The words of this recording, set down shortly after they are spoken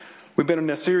We've been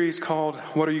in a series called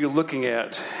What Are You Looking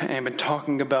At? And been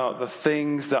talking about the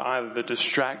things that either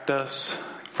distract us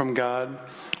from God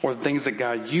or the things that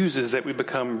God uses that we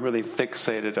become really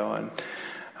fixated on.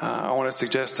 I want to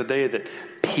suggest today that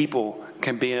people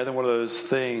can be another one of those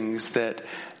things that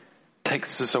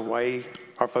takes us away,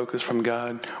 our focus from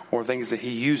God, or things that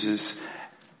He uses,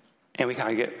 and we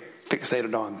kind of get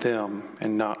fixated on them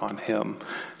and not on Him.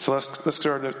 So let's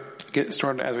get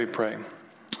started as we pray.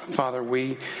 Father,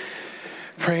 we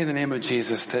pray in the name of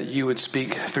Jesus that you would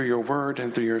speak through your word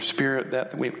and through your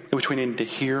spirit which we need to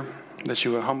hear, that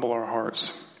you would humble our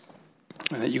hearts,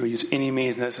 and that you would use any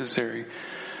means necessary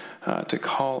to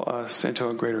call us into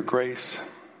a greater grace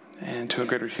and to a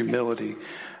greater humility,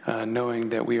 knowing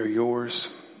that we are yours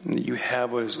and that you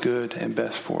have what is good and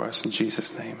best for us. In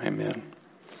Jesus' name, amen.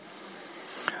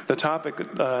 The topic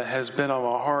has been on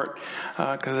my heart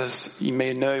because, as you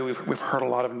may know, we've heard a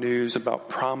lot of news about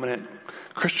prominent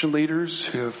Christian leaders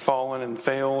who have fallen and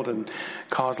failed and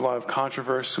caused a lot of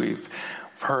controversy. We've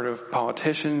heard of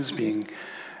politicians being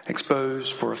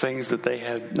exposed for things that they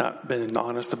had not been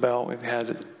honest about. We've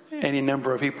had any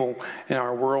number of people in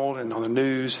our world and on the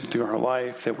news and through our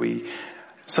life that we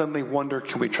suddenly wonder,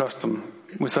 can we trust them?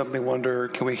 We suddenly wonder,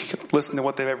 can we listen to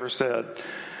what they've ever said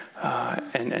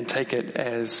and take it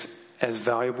as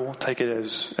valuable, take it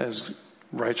as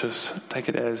righteous, take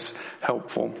it as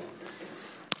helpful.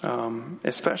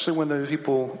 Especially when those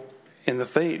people in the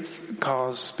faith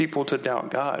cause people to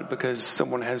doubt God because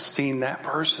someone has seen that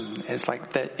person as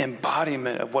like that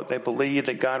embodiment of what they believe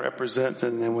that God represents,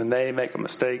 and then when they make a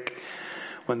mistake,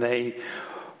 when they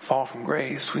fall from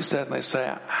grace, we suddenly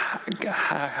say,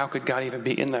 how could God even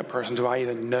be in that person? Do I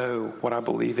even know what I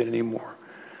believe in anymore?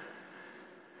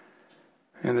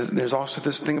 And there's also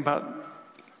this thing about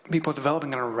people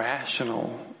developing an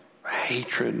irrational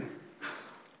hatred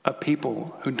of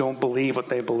people who don't believe what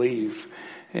they believe.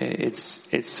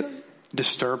 It's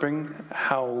disturbing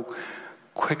how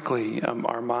quickly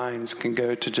our minds can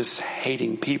go to just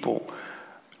hating people,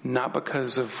 not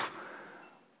because of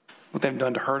what they've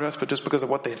done to hurt us, but just because of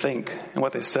what they think and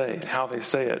what they say and how they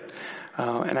say it.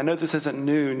 And I know this isn't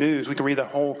new news. We can read the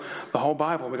whole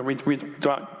Bible. We can read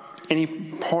throughout any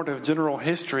part of general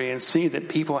history and see that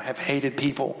people have hated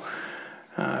people.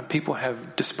 People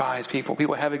have despised people.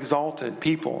 People have exalted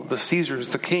people. The Caesars,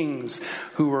 the kings,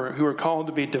 who were called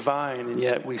to be divine, and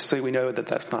yet we know that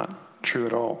that's not true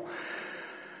at all.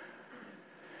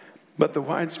 But the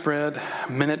widespread,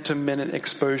 minute-to-minute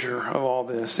exposure of all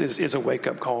this is a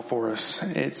wake-up call for us.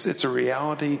 It's a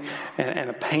reality and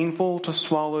a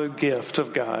painful-to-swallow gift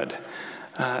of God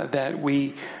that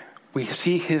we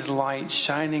see His light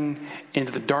shining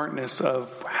into the darkness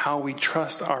of how we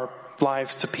trust our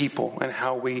lives to people and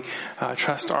how we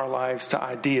trust our lives to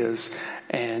ideas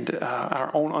and our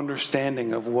own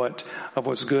understanding of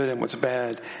what's good and what's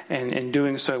bad. And in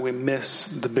doing so, we miss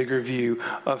the bigger view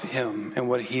of Him and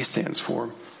what He stands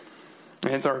for.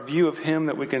 And it's our view of Him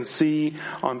that we can see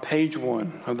on page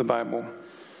 1 of the Bible.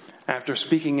 After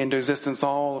speaking into existence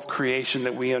all of creation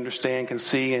that we understand, can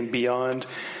see, and beyond,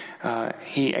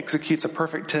 He executes a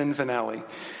perfect 10 finale.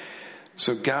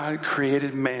 So God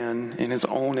created man in His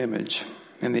own image.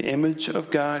 In the image of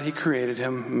God, He created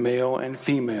him, male and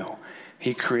female.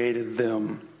 He created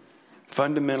them.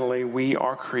 Fundamentally, we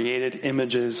are created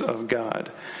images of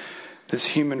God. This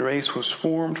human race was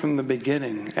formed from the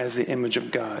beginning as the image of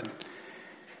God.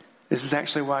 This is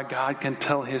actually why God can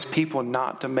tell His people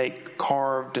not to make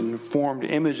carved and formed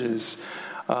images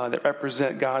that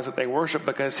represent gods that they worship,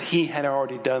 because He had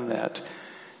already done that.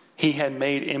 He had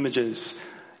made images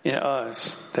in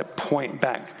us that point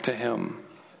back to Him.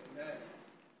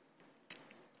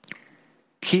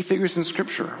 Key figures in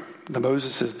Scripture, the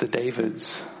Moseses, the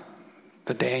Davids,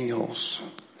 the Daniels,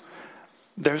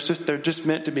 they're just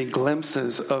meant to be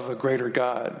glimpses of a greater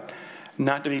God,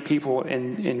 not to be people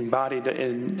embodied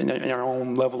in our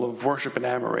own level of worship and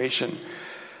admiration.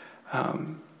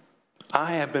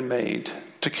 I have been made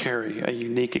to carry a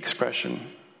unique expression,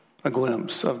 a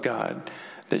glimpse of God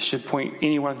that should point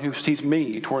anyone who sees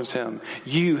me towards Him.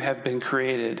 You have been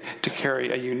created to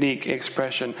carry a unique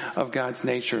expression of God's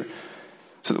nature,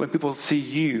 so that when people see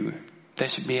you, they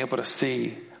should be able to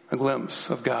see a glimpse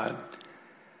of God.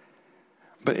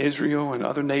 But Israel and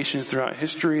other nations throughout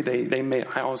history, they made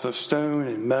idols of stone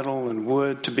and metal and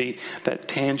wood to be that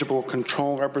tangible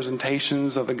control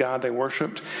representations of the God they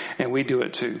worshipped, and we do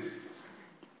it too.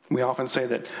 We often say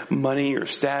that money or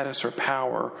status or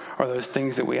power are those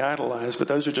things that we idolize, but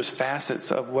those are just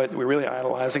facets of what we're really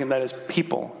idolizing, and that is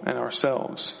people and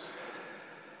ourselves.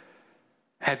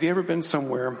 Have you ever been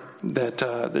somewhere that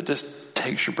just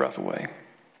takes your breath away?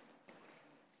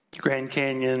 Grand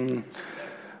Canyon,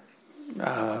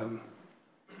 Niagara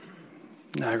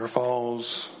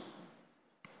Falls?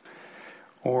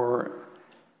 Or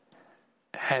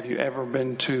have you ever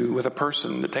been with a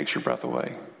person that takes your breath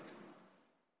away?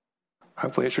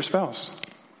 Hopefully it's your spouse.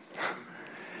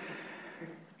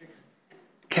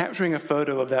 Capturing a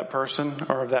photo of that person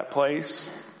or of that place,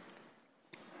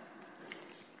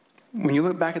 when you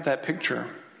look back at that picture,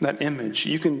 that image,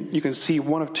 you can see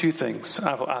one of two things,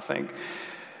 I think.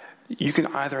 You can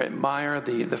either admire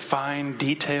the fine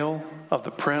detail of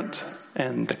the print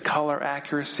and the color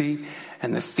accuracy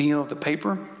and the feel of the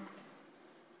paper,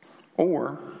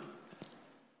 or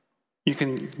you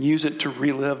can use it to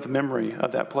relive the memory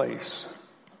of that place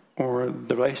or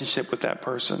the relationship with that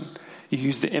person. You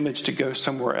use the image to go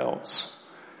somewhere else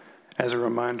as a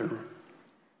reminder.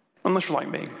 Unless you're like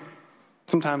me.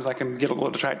 Sometimes I can get a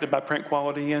little distracted by print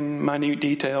quality and minute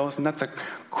details, and that's a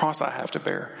cross I have to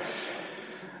bear.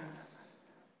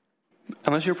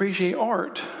 Unless you appreciate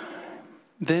art,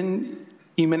 then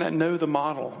you may not know the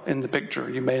model in the picture.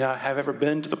 You may not have ever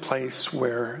been to the place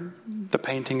where the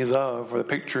painting is of or the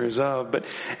picture is of.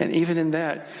 And even in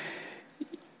that,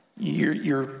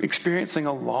 you're experiencing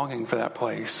a longing for that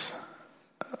place,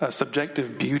 a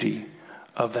subjective beauty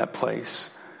of that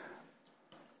place,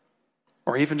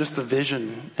 or even just the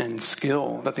vision and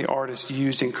skill that the artist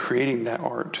used in creating that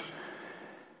art.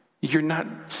 You're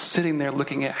not sitting there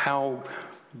looking at how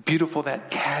beautiful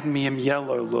that cadmium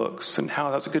yellow looks and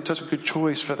how that's a good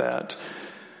choice for that.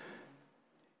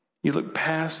 You look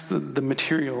past the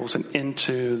materials and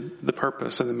into the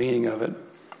purpose and the meaning of it.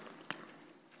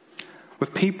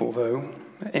 With people, though,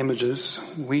 images,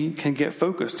 we can get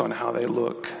focused on how they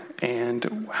look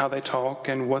and how they talk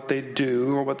and what they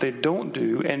do or what they don't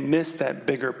do and miss that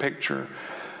bigger picture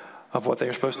of what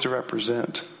they're supposed to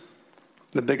represent.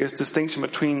 The biggest distinction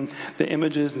between the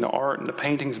images and the art and the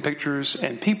paintings and pictures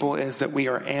and people is that we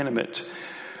are animate.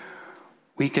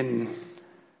 We can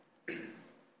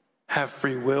have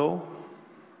free will.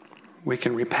 We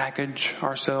can repackage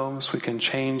ourselves. We can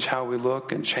change how we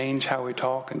look and change how we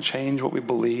talk and change what we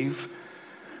believe.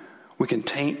 We can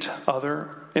taint other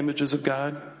images of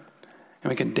God, and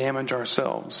we can damage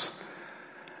ourselves.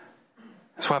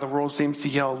 That's why the world seems to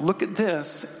yell, look at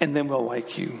this, and then we'll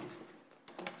like you.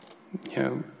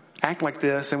 Act like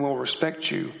this and we'll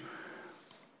respect you.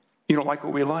 You don't like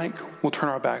what we like, we'll turn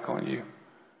our back on you.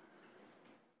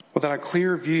 Without a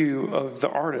clear view of the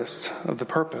artist, of the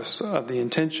purpose, of the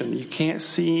intention, you can't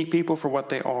see people for what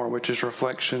they are, which is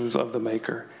reflections of the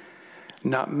Maker.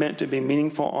 Not meant to be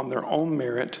meaningful on their own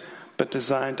merit, but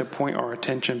designed to point our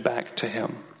attention back to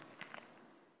Him.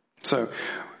 So,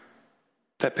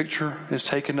 that picture is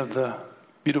taken of the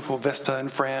beautiful vista in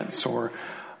France or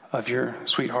of your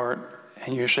sweetheart,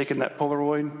 and you're shaking that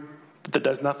Polaroid that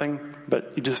does nothing,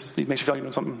 but it makes you feel like you're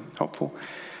doing something helpful.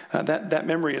 That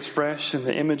memory is fresh, and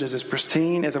the image is as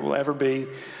pristine as it will ever be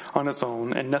on its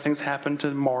own, and nothing's happened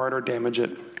to mar it or damage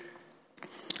it.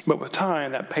 But with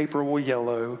time, that paper will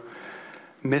yellow.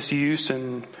 Misuse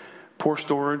and poor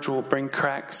storage will bring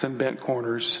cracks and bent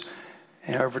corners.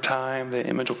 And over time, the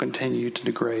image will continue to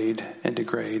degrade and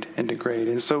degrade and degrade.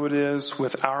 And so it is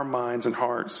with our minds and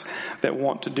hearts that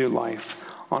want to do life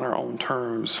on our own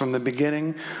terms. From the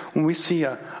beginning, when we see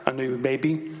a new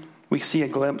baby, we see a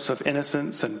glimpse of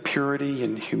innocence and purity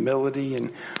and humility,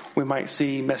 and we might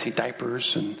see messy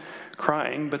diapers and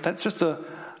crying, but that's just a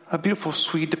beautiful,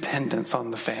 sweet dependence on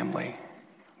the family.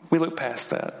 We look past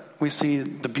that. We see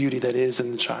the beauty that is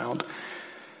in the child.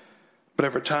 But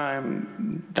over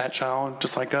time, that child,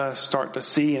 just like us, start to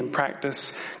see and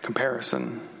practice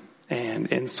comparison and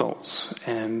insults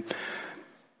and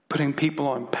putting people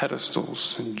on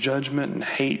pedestals and judgment and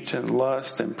hate and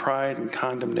lust and pride and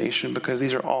condemnation, because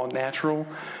these are all natural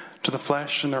to the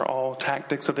flesh and they're all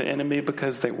tactics of the enemy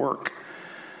because they work.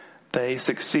 They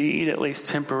succeed, at least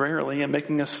temporarily, in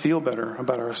making us feel better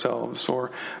about ourselves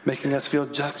or making us feel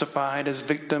justified as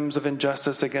victims of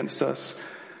injustice against us,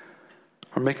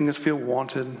 or making us feel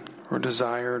wanted or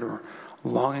desired or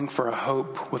longing for a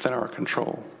hope within our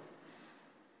control.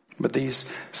 But these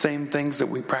same things that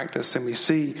we practice and we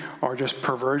see are just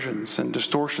perversions and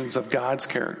distortions of God's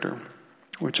character,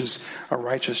 which is a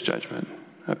righteous judgment,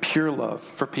 a pure love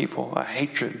for people, a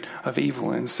hatred of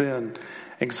evil and sin,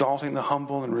 exalting the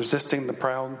humble and resisting the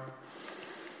proud.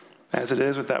 As it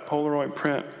is with that Polaroid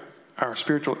print, our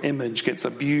spiritual image gets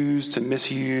abused and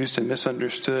misused and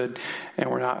misunderstood,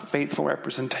 and we're not faithful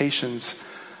representations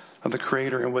of the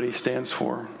Creator and what He stands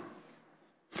for.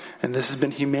 And this has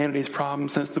been humanity's problem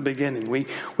since the beginning.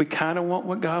 We kind of want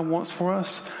what God wants for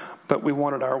us, but we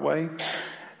want it our way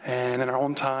and in our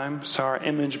own time. So our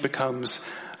image becomes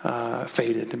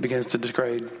faded. It begins to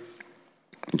degrade.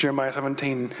 Jeremiah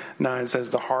 17:9 says,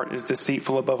 the heart is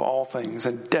deceitful above all things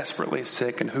and desperately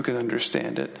sick, and who can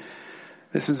understand it?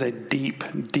 This is a deep,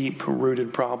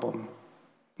 deep-rooted problem.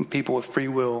 People with free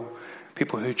will,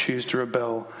 people who choose to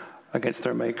rebel against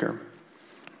their maker.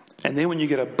 And then when you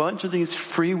get a bunch of these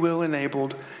free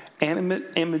will-enabled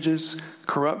animate images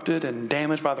corrupted and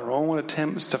damaged by their own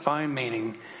attempts to find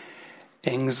meaning,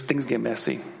 things get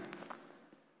messy.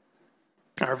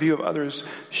 Our view of others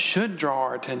should draw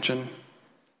our attention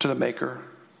to the Maker.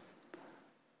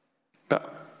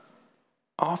 But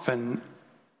often,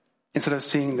 instead of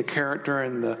seeing the character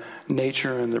and the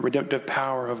nature and the redemptive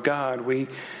power of God, we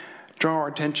draw our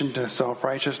attention to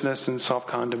self-righteousness and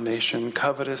self-condemnation,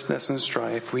 covetousness and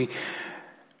strife. We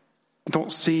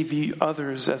don't view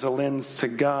others as a lens to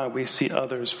God. We see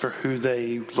others for who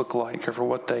they look like or for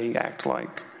what they act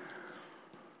like.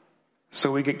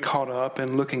 So we get caught up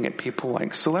in looking at people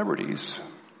like celebrities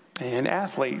and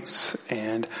athletes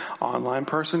and online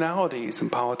personalities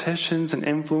and politicians and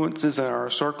influences in our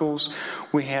circles.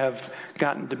 We have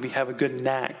gotten to have a good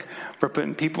knack for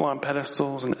putting people on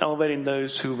pedestals and elevating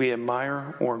those who we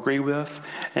admire or agree with,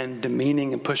 and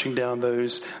demeaning and pushing down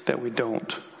those that we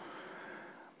don't.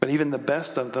 But even the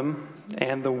best of them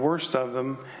and the worst of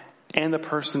them and the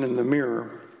person in the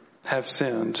mirror have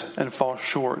sinned and fall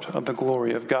short of the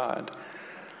glory of God.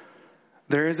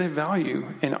 There is a value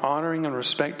in honoring and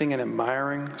respecting and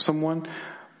admiring someone,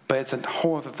 but it's a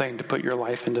whole other thing to put your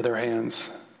life into their hands,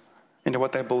 into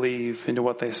what they believe, into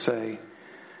what they say.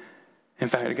 In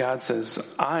fact, God says,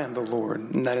 I am the Lord,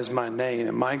 and that is my name,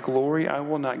 and my glory I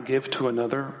will not give to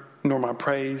another, nor my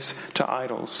praise to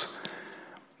idols.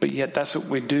 But yet that's what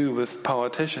we do with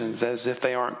politicians, as if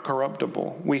they aren't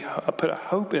corruptible. We put a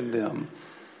hope in them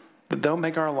that they'll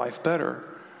make our life better.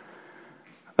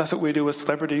 That's what we do with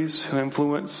celebrities who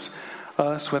influence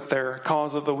us with their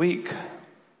cause of the week.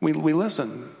 We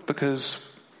listen because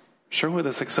surely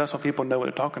the successful people know what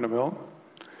they're talking about.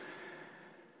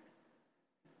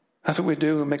 That's what we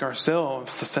do. We make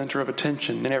ourselves the center of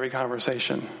attention in every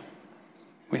conversation.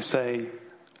 We say,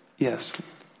 yes,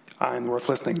 I'm worth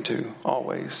listening to,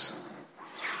 always.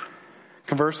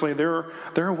 Conversely, there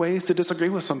are ways to disagree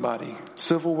with somebody,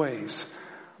 civil ways.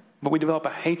 But we develop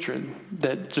a hatred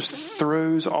that just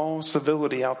throws all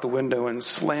civility out the window and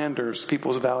slanders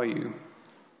people's value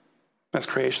as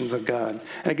creations of God.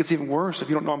 And it gets even worse if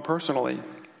you don't know them personally.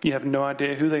 You have no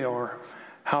idea who they are,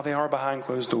 how they are behind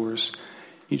closed doors.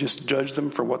 You just judge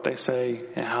them for what they say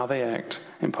and how they act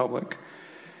in public.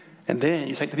 And then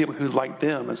you take the people who like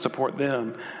them and support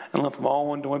them and lump them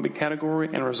all into one big category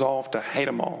and resolve to hate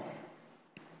them all.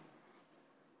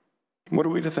 What are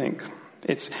we to think?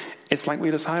 It's like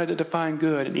we decided to define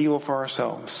good and evil for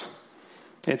ourselves.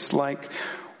 It's like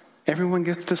everyone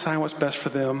gets to decide what's best for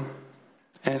them,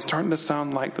 and it's starting to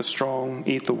sound like the strong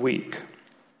eat the weak.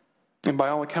 And by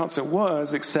all accounts it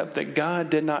was, except that God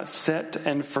did not set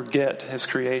and forget his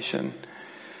creation.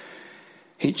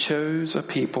 He chose a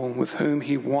people with whom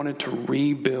he wanted to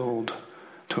rebuild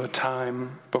to a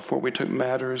time before we took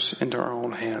matters into our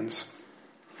own hands.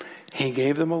 He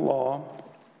gave them a law,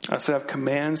 a set of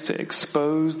commands to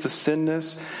expose the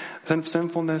sinfulness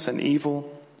and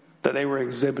evil that they were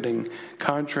exhibiting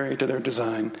contrary to their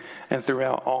design. And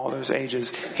throughout all those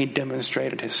ages, he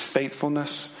demonstrated his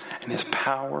faithfulness and his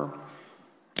power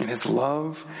and his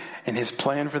love and his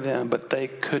plan for them, but they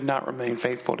could not remain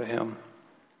faithful to him.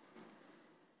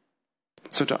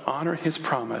 So to honor his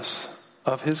promise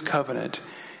of his covenant,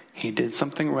 he did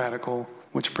something radical,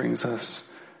 which brings us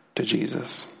to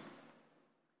Jesus.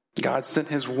 God sent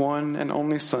his one and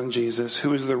only Son, Jesus,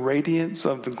 who is the radiance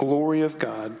of the glory of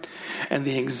God and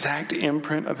the exact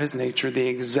imprint of his nature, the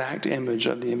exact image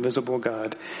of the invisible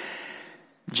God.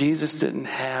 Jesus didn't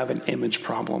have an image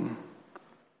problem.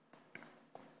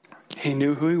 He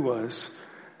knew who he was,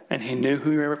 and he knew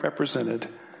who he represented.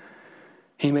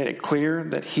 He made it clear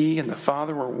that he and the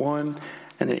Father were one,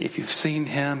 and that if you've seen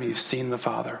him, you've seen the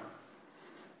Father.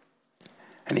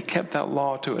 And he kept that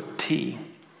law to a T.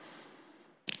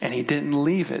 And he didn't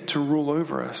leave it to rule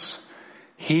over us.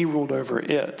 He ruled over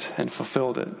it and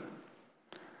fulfilled it.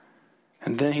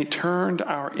 And then he turned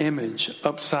our image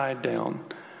upside down.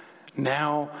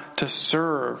 Now to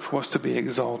serve was to be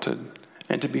exalted,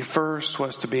 and to be first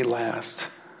was to be last.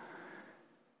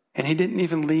 And he didn't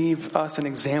even leave us an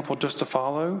example just to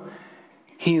follow.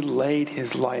 He laid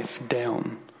his life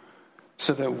down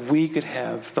so that we could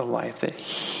have the life that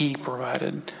he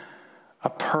provided, a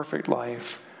perfect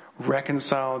life,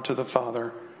 reconciled to the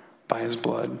Father by his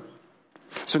blood.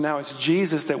 So now it's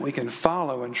Jesus that we can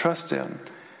follow and trust in.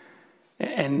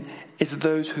 And it's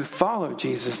those who follow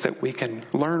Jesus that we can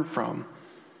learn from.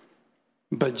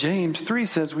 But James 3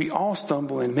 says we all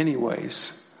stumble in many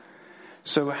ways.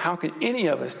 So how can any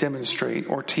of us demonstrate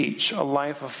or teach a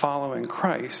life of following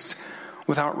Christ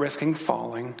without risking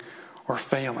falling or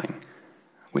failing?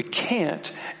 We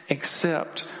can't,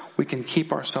 except we can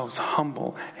keep ourselves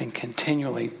humble and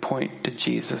continually point to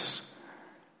Jesus.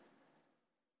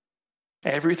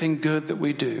 Everything good that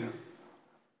we do,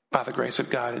 by the grace of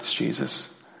God, it's Jesus.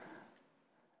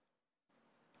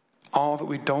 All that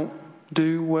we don't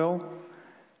do well,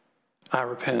 I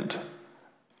repent.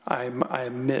 I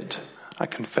admit. I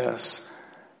confess.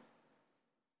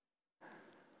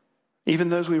 Even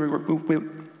those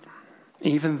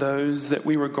that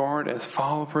we regard as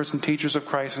followers and teachers of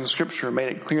Christ in Scripture made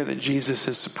it clear that Jesus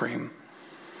is supreme.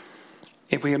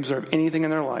 If we observe anything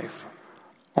in their life,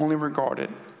 only regard it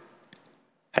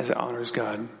as it honors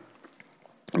God.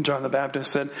 John the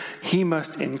Baptist said, "He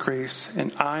must increase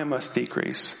and I must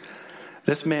decrease."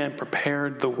 This man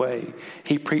prepared the way.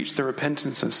 He preached the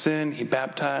repentance of sin. He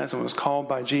baptized and was called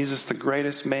by Jesus the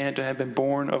greatest man to have been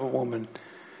born of a woman.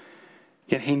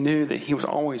 Yet he knew that he was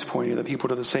always pointing the people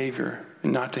to the Savior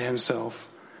and not to himself.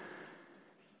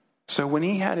 So when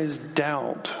he had his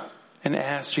doubt and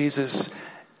asked Jesus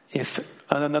if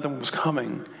another one was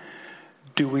coming,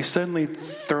 do we suddenly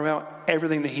throw out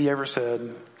everything that he ever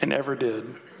said and ever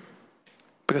did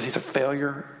because he's a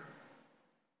failure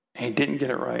and he didn't get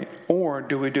it right? Or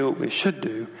do we do what we should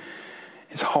do,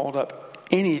 is hold up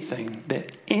anything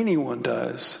that anyone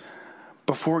does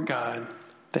before God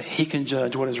that he can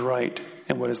judge what is right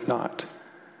and what is not?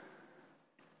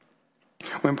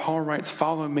 When Paul writes,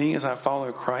 "Follow me as I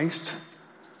follow Christ,"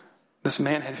 this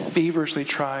man had feverishly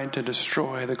tried to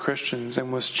destroy the Christians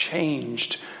and was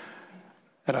changed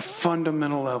at a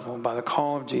fundamental level by the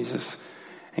call of Jesus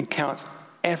and counts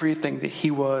everything that he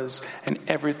was and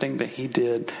everything that he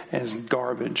did as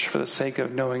garbage for the sake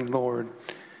of knowing the Lord.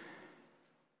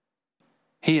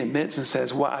 He admits and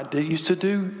says, what I used to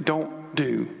do, don't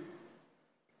do.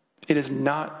 It is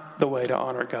not the way to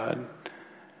honor God.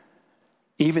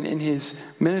 Even in his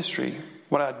ministry,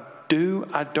 what I do,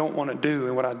 I don't want to do.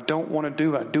 And what I don't want to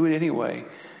do, I do it anyway.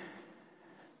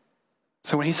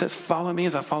 So when he says, follow me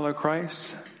as I follow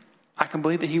Christ, I can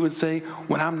believe that he would say,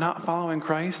 when I'm not following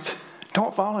Christ,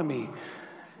 don't follow me.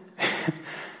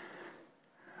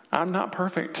 I'm not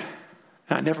perfect,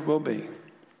 and I never will be.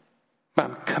 But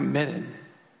I'm committed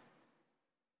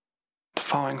to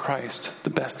following Christ the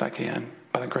best I can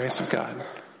by the grace of God.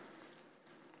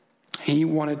 He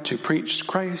wanted to preach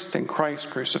Christ and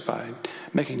Christ crucified,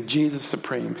 making Jesus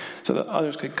supreme so that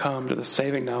others could come to the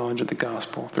saving knowledge of the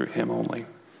gospel through him only.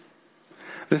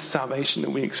 This salvation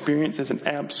that we experience is an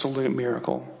absolute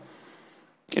miracle.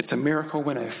 It's a miracle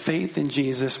when a faith in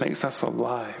Jesus makes us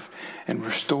alive and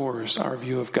restores our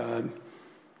view of God.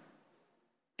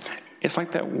 It's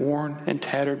like that worn and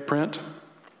tattered print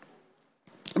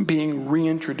being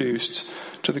reintroduced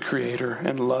to the Creator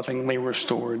and lovingly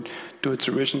restored to its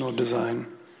original design.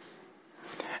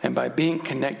 And by being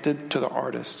connected to the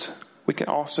artist, we can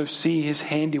also see his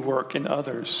handiwork in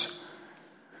others.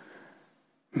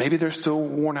 Maybe they're still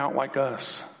worn out like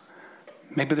us.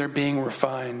 Maybe they're being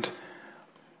refined.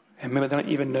 And maybe they don't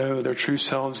even know their true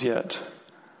selves yet.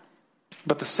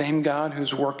 But the same God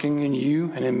who's working in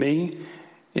you and in me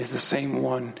is the same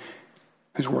one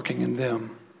who's working in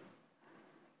them.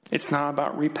 It's not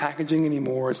about repackaging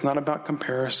anymore. It's not about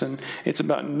comparison. It's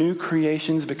about new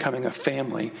creations becoming a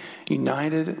family,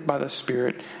 united by the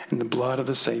Spirit and the blood of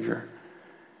the Savior.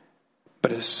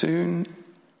 But as soon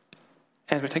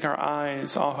as we take our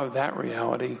eyes off of that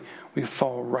reality, we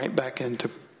fall right back into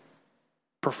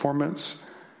performance,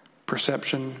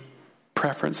 perception,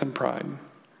 preference, and pride.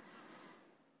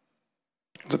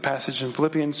 There's a passage in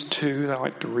Philippians 2 that I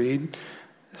like to read.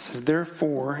 It says,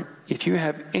 therefore, if you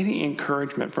have any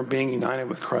encouragement from being united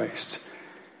with Christ,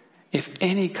 if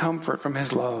any comfort from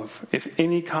his love, if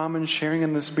any common sharing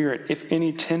in the Spirit, if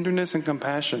any tenderness and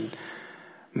compassion,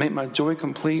 make my joy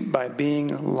complete by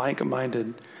being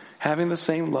like-minded, having the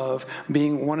same love,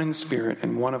 being one in spirit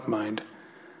and one of mind.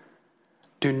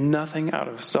 Do nothing out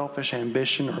of selfish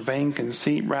ambition or vain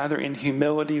conceit. Rather, in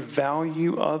humility,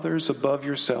 value others above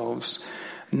yourselves,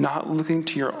 not looking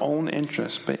to your own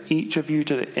interests, but each of you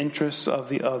to the interests of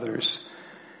the others.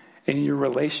 In your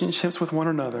relationships with one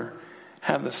another,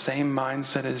 have the same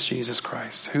mindset as Jesus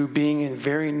Christ, who being in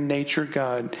very nature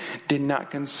God, did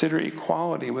not consider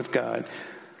equality with God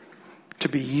to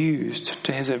be used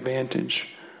to his advantage,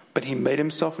 but he made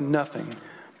himself nothing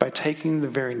by taking the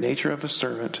very nature of a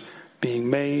servant, being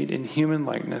made in human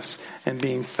likeness and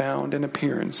being found in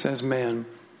appearance as man.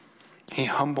 He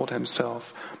humbled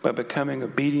himself by becoming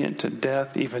obedient to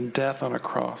death, even death on a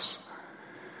cross.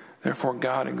 Therefore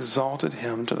God exalted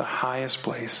him to the highest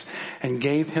place and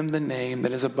gave him the name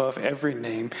that is above every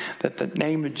name, that the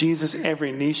name of Jesus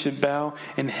every knee should bow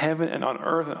in heaven and on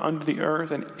earth and under the earth,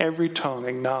 and every tongue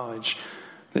acknowledge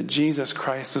that Jesus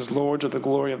Christ is Lord, to the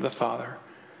glory of the Father.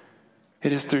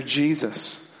 It is through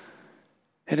Jesus.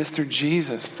 It is through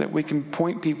Jesus that we can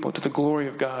point people to the glory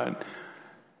of God.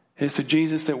 It is through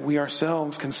Jesus that we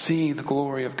ourselves can see the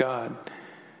glory of God.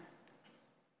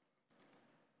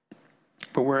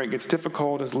 But where it gets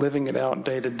difficult is living it out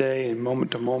day to day and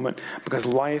moment to moment, because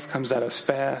life comes at us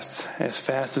fast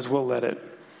as we'll let it.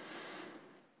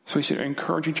 So we should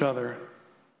encourage each other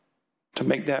to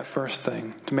make that first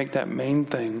thing, to make that main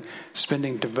thing,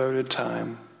 spending devoted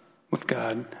time with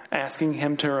God, asking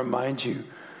him to remind you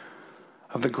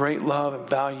of the great love and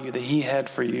value that he had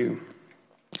for you,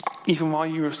 even while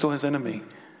you were still his enemy,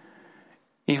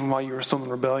 even while you were still in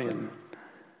rebellion.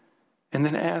 And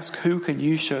then ask, who can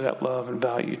you show that love and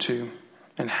value to,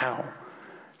 and how?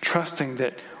 Trusting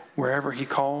that wherever he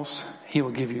calls, he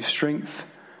will give you strength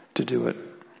to do it.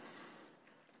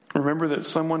 Remember that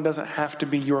someone doesn't have to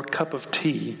be your cup of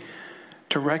tea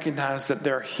to recognize that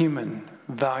they're human,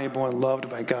 valuable, and loved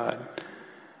by God.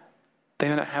 They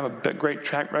may not have a great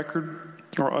track record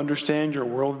or understand your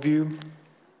worldview,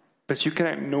 but you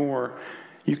cannot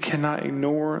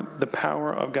ignore the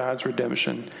power of God's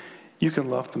redemption. You can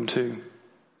love them too.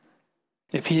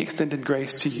 If he extended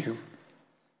grace to you,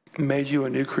 made you a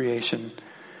new creation,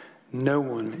 no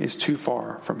one is too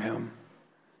far from him.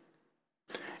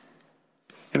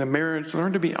 In a marriage,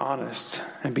 learn to be honest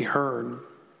and be heard,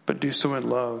 but do so in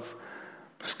love.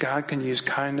 Because God can use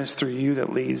kindness through you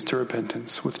that leads to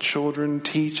repentance. With children,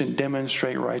 teach and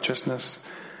demonstrate righteousness.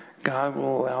 God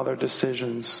will allow their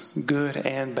decisions, good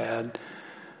and bad,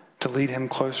 to lead him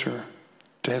closer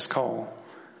to his call.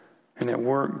 And at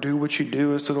work, do what you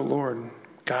do as to the Lord.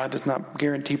 God does not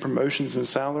guarantee promotions and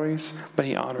salaries, but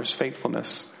he honors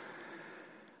faithfulness.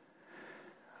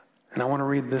 And I want to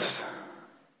read this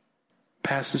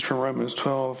passage from Romans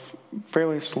 12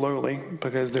 fairly slowly,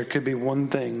 because there could be one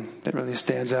thing that really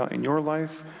stands out in your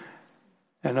life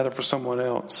and another for someone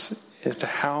else as to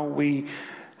how we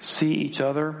see each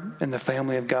other in the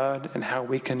family of God and how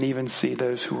we can even see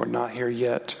those who are not here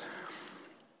yet.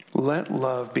 Let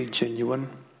love be genuine.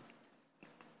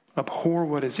 Abhor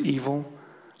what is evil.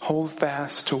 Hold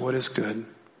fast to what is good.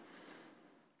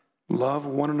 Love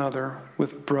one another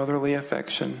with brotherly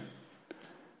affection,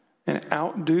 and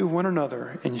outdo one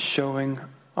another in showing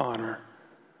honor.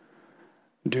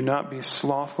 Do not be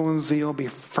slothful in zeal, be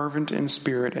fervent in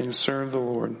spirit, and serve the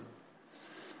Lord.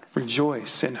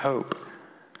 Rejoice in hope.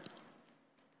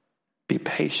 Be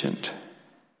patient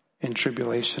in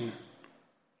tribulation.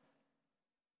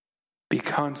 Be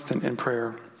constant in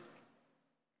prayer.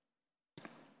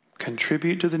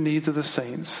 Contribute to the needs of the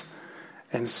saints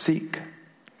and seek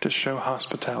to show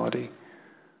hospitality.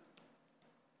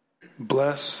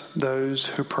 Bless those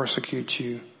who persecute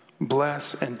you.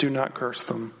 Bless and do not curse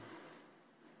them.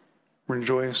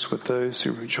 Rejoice with those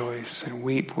who rejoice and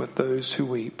weep with those who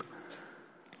weep.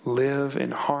 Live in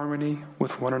harmony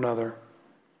with one another.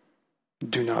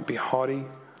 Do not be haughty,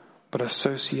 but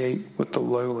associate with the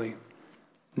lowly.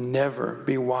 Never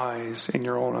be wise in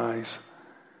your own eyes.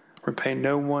 Repay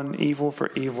no one evil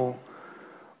for evil,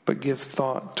 but give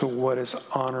thought to what is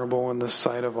honorable in the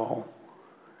sight of all.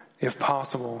 If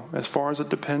possible, as far as it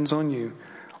depends on you,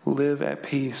 live at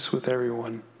peace with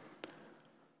everyone.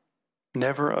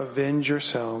 Never avenge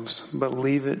yourselves, but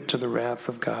leave it to the wrath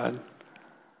of God.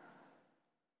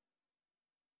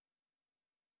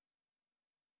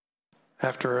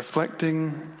 After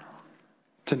reflecting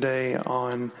today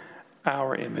on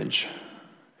our image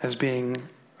as being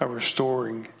a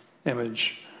restoring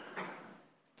image,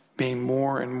 being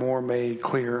more and more made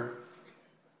clear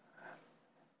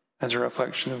as a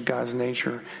reflection of God's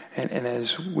nature, and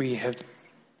as we have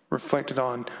reflected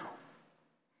on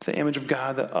the image of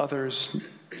God that others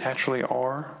naturally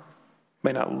are,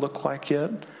 may not look like yet,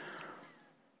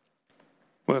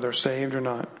 whether they're saved or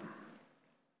not.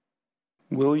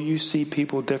 Will you see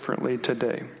people differently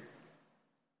today?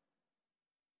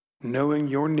 Knowing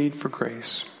your need for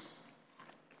grace,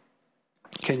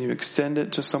 can you extend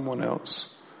it to someone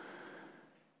else?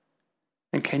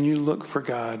 And can you look for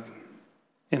God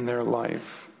in their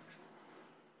life?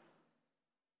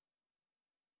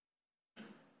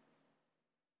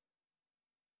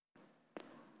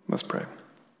 Let's pray.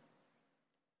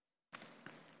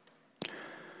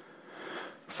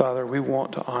 Father, we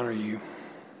want to honor you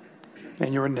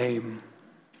and your name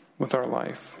with our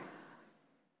life.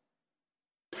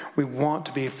 We want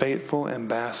to be faithful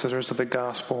ambassadors of the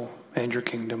gospel and your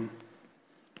kingdom.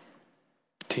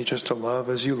 Teach us to love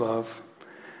as you love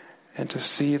and to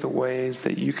see the ways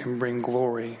that you can bring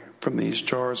glory from these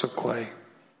jars of clay.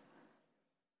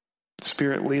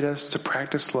 Spirit, lead us to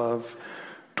practice love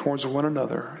towards one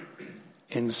another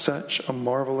in such a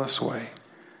marvelous way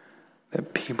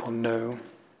that people know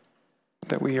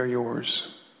that we are yours.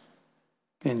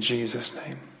 In Jesus'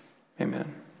 name,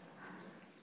 amen.